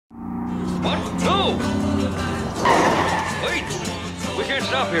Whoa! Wait! We can't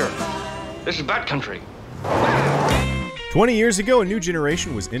stop here. This is Bat Country. 20 years ago, a new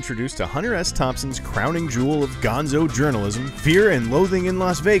generation was introduced to Hunter S. Thompson's crowning jewel of Gonzo Journalism, Fear and Loathing in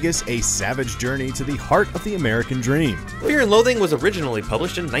Las Vegas, a savage journey to the heart of the American dream. Fear and Loathing was originally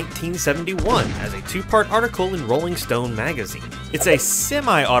published in 1971 as a two-part article in Rolling Stone magazine. It's a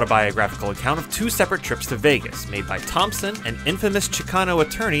semi-autobiographical account of two separate trips to Vegas, made by Thompson and infamous Chicano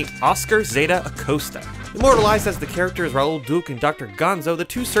attorney Oscar Zeta Acosta. Immortalized as the characters Raul Duke and Dr. Gonzo, the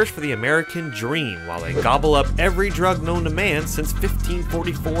two search for the American dream while they gobble up every drug known to man since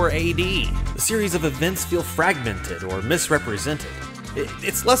 1544 AD. The series of events feel fragmented or misrepresented.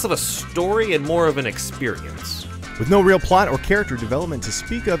 It's less of a story and more of an experience. With no real plot or character development to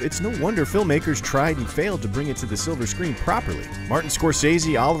speak of, it's no wonder filmmakers tried and failed to bring it to the silver screen properly. Martin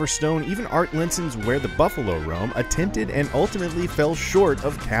Scorsese, Oliver Stone, even Art Linson's Where the Buffalo Roam attempted and ultimately fell short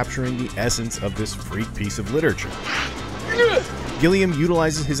of capturing the essence of this freak piece of literature. Gilliam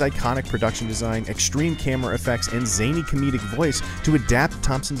utilizes his iconic production design, extreme camera effects, and zany comedic voice to adapt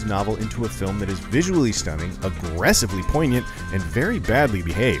Thompson's novel into a film that is visually stunning, aggressively poignant, and very badly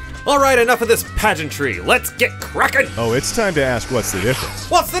behaved. Alright, enough of this pageantry. Let's get cracking! Oh, it's time to ask what's the difference.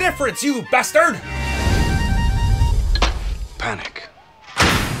 What's the difference, you bastard? Panic.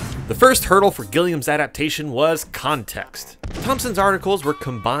 The first hurdle for Gilliam's adaptation was context. Thompson's articles were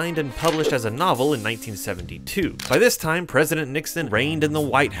combined and published as a novel in 1972. By this time, President Nixon reigned in the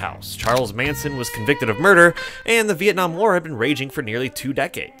White House, Charles Manson was convicted of murder, and the Vietnam War had been raging for nearly 2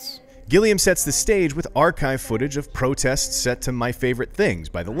 decades. Gilliam sets the stage with archive footage of protests set to My Favorite Things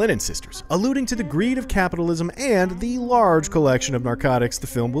by the Lennon Sisters, alluding to the greed of capitalism and the large collection of narcotics the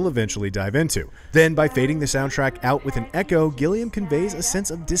film will eventually dive into. Then, by fading the soundtrack out with an echo, Gilliam conveys a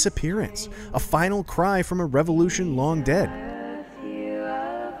sense of disappearance, a final cry from a revolution long dead.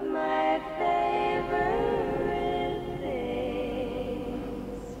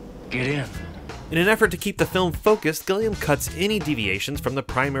 Get in. In an effort to keep the film focused, Gilliam cuts any deviations from the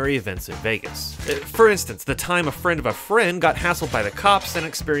primary events in Vegas. For instance, the time a friend of a friend got hassled by the cops and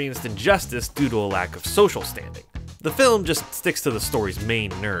experienced injustice due to a lack of social standing. The film just sticks to the story's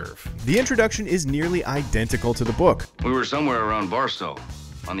main nerve. The introduction is nearly identical to the book. We were somewhere around Barstow,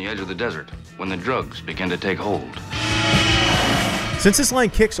 on the edge of the desert, when the drugs began to take hold. Since this line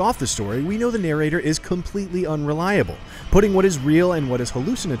kicks off the story, we know the narrator is completely unreliable, putting what is real and what is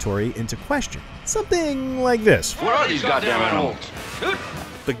hallucinatory into question. Something like this. What are these goddamn animals?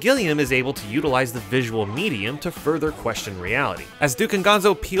 But Gilliam is able to utilize the visual medium to further question reality. As Duke and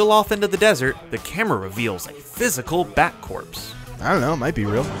Gonzo peel off into the desert, the camera reveals a physical bat corpse. I don't know, it might be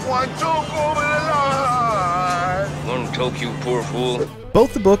real. One toke, you poor fool.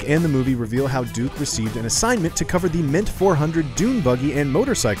 Both the book and the movie reveal how Duke received an assignment to cover the Mint 400 dune buggy and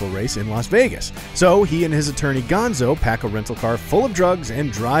motorcycle race in Las Vegas. So he and his attorney Gonzo pack a rental car full of drugs and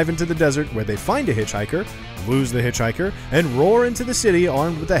drive into the desert where they find a hitchhiker, lose the hitchhiker, and roar into the city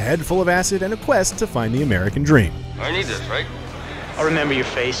armed with a head full of acid and a quest to find the American dream. I need this, right? I'll remember your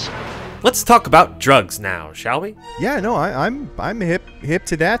face. Let's talk about drugs now, shall we? Yeah, no, I'm hip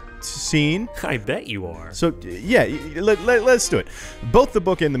to that scene. I bet you are. So yeah, let's do it. Both the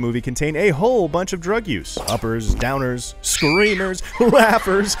book and the movie contain a whole bunch of drug use. Uppers, downers, screamers,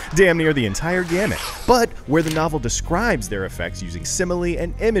 laughers, damn near the entire gamut. But where the novel describes their effects using simile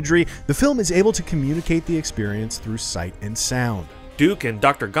and imagery, the film is able to communicate the experience through sight and sound. Duke and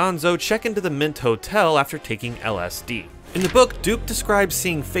Dr. Gonzo check into the Mint Hotel after taking LSD. In the book, Duke describes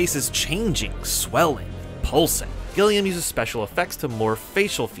seeing faces changing, swelling, pulsing. Gilliam uses special effects to morph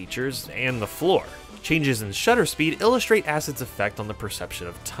facial features and the floor. Changes in shutter speed illustrate acid's effect on the perception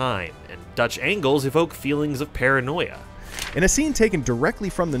of time, and Dutch angles evoke feelings of paranoia. In a scene taken directly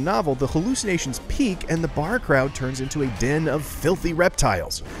from the novel, the hallucinations peak and the bar crowd turns into a den of filthy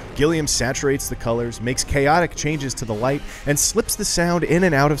reptiles. Gilliam saturates the colors, makes chaotic changes to the light, and slips the sound in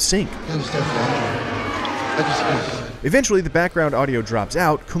and out of sync. Eventually, the background audio drops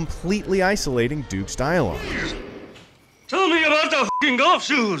out, completely isolating Duke's dialogue. Tell me about the f***ing golf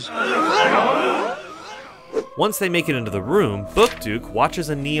shoes! Once they make it into the room, Book Duke watches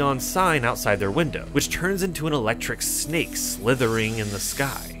a neon sign outside their window, which turns into an electric snake slithering in the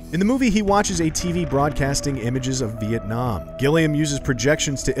sky. In the movie, he watches a TV broadcasting images of Vietnam. Gilliam uses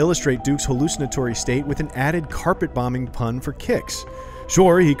projections to illustrate Duke's hallucinatory state with an added carpet bombing pun for kicks.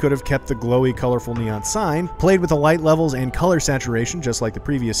 Sure, he could have kept the glowy, colorful neon sign, played with the light levels and color saturation just like the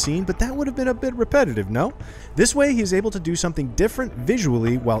previous scene, but that would have been a bit repetitive, no? This way, he's able to do something different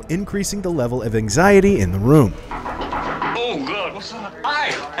visually while increasing the level of anxiety in the room. Oh, God, what's up?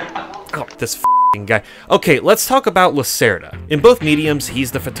 Hi! Oh, this guy. Okay, let's talk about Lacerda. In both mediums,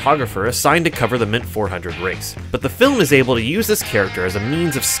 he's the photographer assigned to cover the Mint 400 race, but the film is able to use this character as a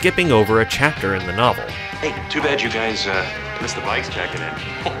means of skipping over a chapter in the novel. Hey, too bad you guys missed the bikes checking in.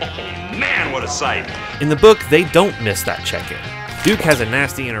 Oh, man, what a sight! In the book, they don't miss that check-in. Duke has a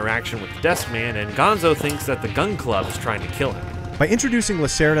nasty interaction with the desk man, and Gonzo thinks that the gun club is trying to kill him. By introducing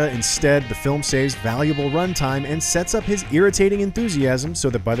Lacerda instead, the film saves valuable runtime and sets up his irritating enthusiasm so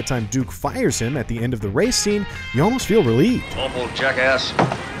that by the time Duke fires him at the end of the race scene, you almost feel relieved. Awful jackass.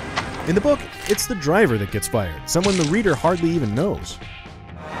 In the book, it's the driver that gets fired, someone the reader hardly even knows.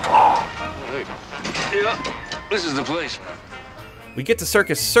 Yeah, this is the place. We get to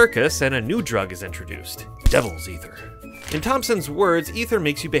Circus, and a new drug is introduced. Devil's Ether. In Thompson's words, ether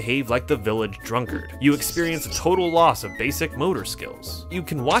makes you behave like the village drunkard. You experience a total loss of basic motor skills. You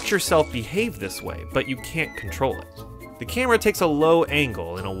can watch yourself behave this way, but you can't control it. The camera takes a low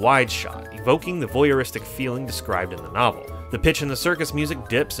angle in a wide shot, evoking the voyeuristic feeling described in the novel. The pitch in the circus music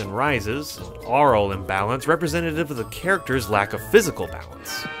dips and rises, an aural imbalance representative of the character's lack of physical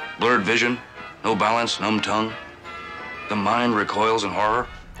balance. Blurred vision, no balance, numb tongue. The mind recoils in horror.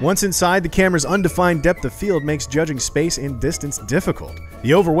 Once inside, the camera's undefined depth of field makes judging space and distance difficult.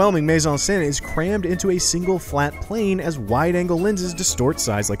 The overwhelming mise-en-scène is crammed into a single flat plane as wide-angle lenses distort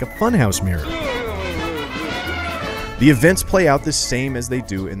size like a funhouse mirror. The events play out the same as they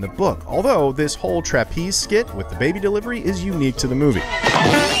do in the book, although this whole trapeze skit with the baby delivery is unique to the movie.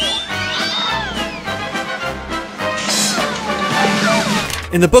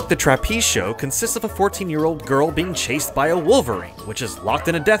 In the book, the trapeze show consists of a 14-year-old girl being chased by a wolverine, which is locked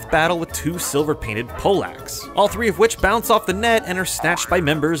in a death battle with two silver-painted poleaxes, all three of which bounce off the net and are snatched by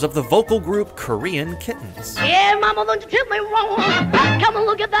members of the vocal group Korean Kittens. Yeah, mama, don't you tell me wrong. Come and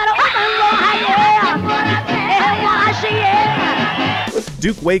look at that open road. Yeah,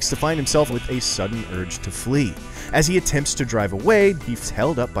 Duke wakes to find himself with a sudden urge to flee. As he attempts to drive away, he's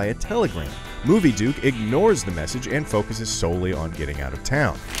held up by a telegram. Movie Duke ignores the message and focuses solely on getting out of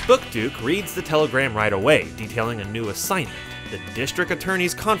town. Book Duke reads the telegram right away, detailing a new assignment, the District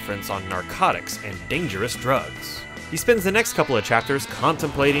Attorney's Conference on Narcotics and Dangerous Drugs. He spends the next couple of chapters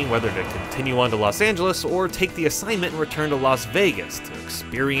contemplating whether to continue on to Los Angeles or take the assignment and return to Las Vegas to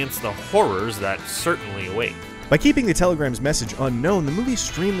experience the horrors that certainly await. By keeping the telegram's message unknown, the movie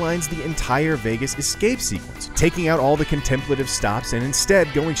streamlines the entire Vegas escape sequence, taking out all the contemplative stops and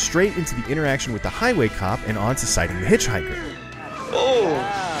instead going straight into the interaction with the highway cop and on to sighting the hitchhiker. Oh!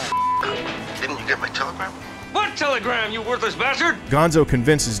 Didn't you get my telegram? What telegram, you worthless bastard? Gonzo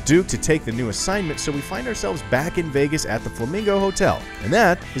convinces Duke to take the new assignment, so we find ourselves back in Vegas at the Flamingo Hotel, and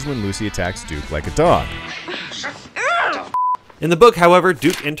that is when Lucy attacks Duke like a dog. In the book, however,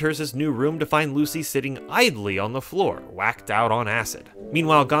 Duke enters his new room to find Lucy sitting idly on the floor, whacked out on acid.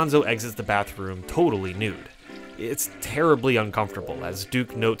 Meanwhile, Gonzo exits the bathroom totally nude. It's terribly uncomfortable as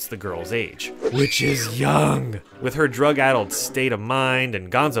Duke notes the girl's age, which is young. With her drug-addled state of mind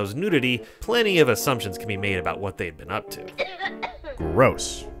and Gonzo's nudity, plenty of assumptions can be made about what they'd been up to.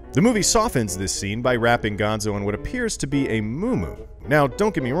 Gross. The movie softens this scene by wrapping Gonzo in what appears to be a muumuu. Now,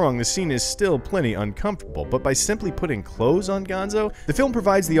 don't get me wrong, the scene is still plenty uncomfortable, but by simply putting clothes on Gonzo, the film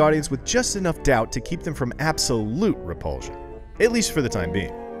provides the audience with just enough doubt to keep them from absolute repulsion. At least for the time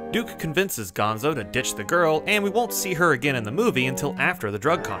being. Duke convinces Gonzo to ditch the girl, and we won't see her again in the movie until after the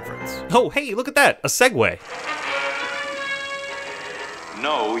drug conference. Oh, hey, look at that! A segue!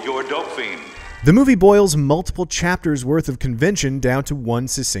 No, you're dope fiend. The movie boils multiple chapters worth of convention down to one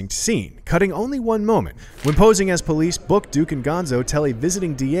succinct scene, cutting only one moment. When posing as police, Book, Duke, and Gonzo tell a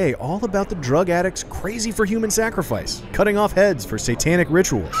visiting DA all about the drug addicts crazy for human sacrifice, cutting off heads for satanic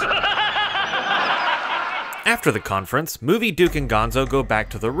rituals. After the conference, Movie Duke and Gonzo go back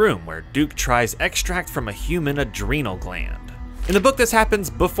to the room where Duke tries extract from a human adrenal gland. In the book, this happens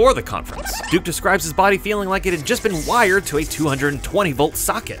before the conference. Duke describes his body feeling like it had just been wired to a 220-volt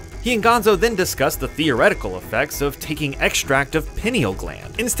socket. He and Gonzo then discuss the theoretical effects of taking extract of pineal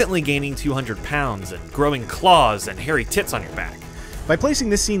gland, instantly gaining 200 pounds and growing claws and hairy tits on your back. By placing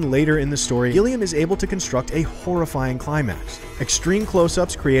this scene later in the story, Gilliam is able to construct a horrifying climax. Extreme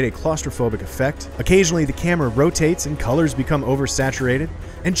close-ups create a claustrophobic effect, occasionally the camera rotates and colors become oversaturated,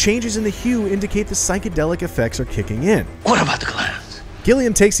 and changes in the hue indicate the psychedelic effects are kicking in. What about the glands?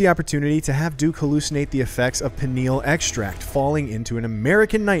 Gilliam takes the opportunity to have Duke hallucinate the effects of pineal extract, falling into an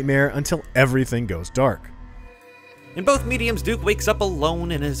American nightmare until everything goes dark. In both mediums, Duke wakes up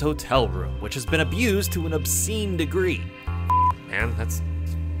alone in his hotel room, which has been abused to an obscene degree. Man, that's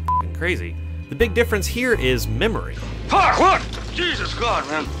crazy. The big difference here is memory. Fuck, what? Jesus God,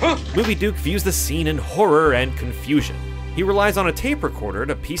 man. Huh? Movie Duke views the scene in horror and confusion. He relies on a tape recorder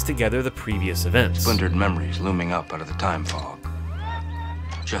to piece together the previous events. Splintered memories looming up out of the time fog.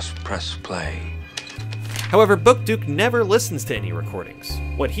 Just press play. However, Book Duke never listens to any recordings.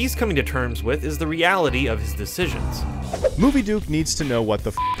 What he's coming to terms with is the reality of his decisions. Movie Duke needs to know what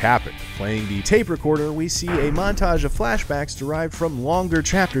the happened. Playing the tape recorder, we see a montage of flashbacks derived from longer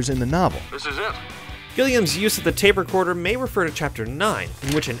chapters in the novel. This is it. Gilliam's use of the tape recorder may refer to Chapter 9,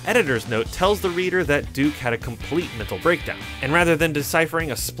 in which an editor's note tells the reader that Duke had a complete mental breakdown. And rather than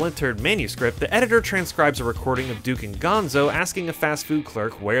deciphering a splintered manuscript, the editor transcribes a recording of Duke and Gonzo asking a fast food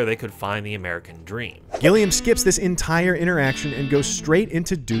clerk where they could find the American dream. Gilliam skips this entire interaction and goes straight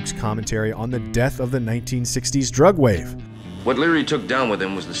into Duke's commentary on the death of the 1960s drug wave. What Leary took down with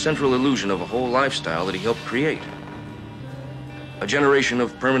him was the central illusion of a whole lifestyle that he helped create. A generation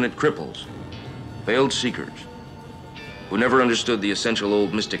of permanent cripples. Failed seekers, who never understood the essential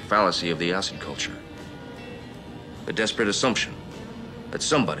old mystic fallacy of the acid culture. The desperate assumption that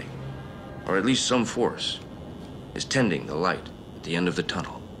somebody, or at least some force, is tending the light at the end of the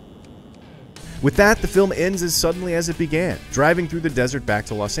tunnel. With that, the film ends as suddenly as it began, driving through the desert back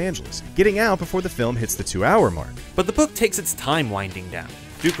to Los Angeles, getting out before the film hits the 2-hour mark. But the book takes its time winding down.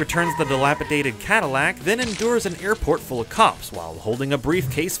 Duke returns the dilapidated Cadillac, then endures an airport full of cops while holding a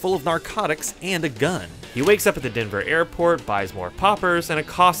briefcase full of narcotics and a gun. He wakes up at the Denver airport, buys more poppers, and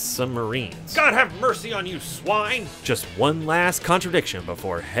accosts some Marines. God have mercy on you, swine! Just one last contradiction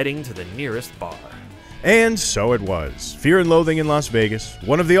before heading to the nearest bar. And so it was. Fear and Loathing in Las Vegas,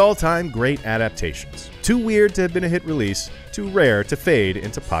 one of the all-time great adaptations. Too weird to have been a hit release, too rare to fade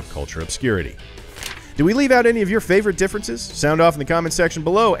into pop culture obscurity. Did we leave out any of your favorite differences? Sound off in the comment section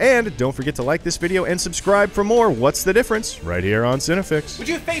below, and don't forget to like this video and subscribe for more What's the Difference right here on CineFix. Would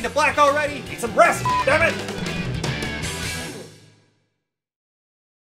you fade to black already? Need some rest, damn it!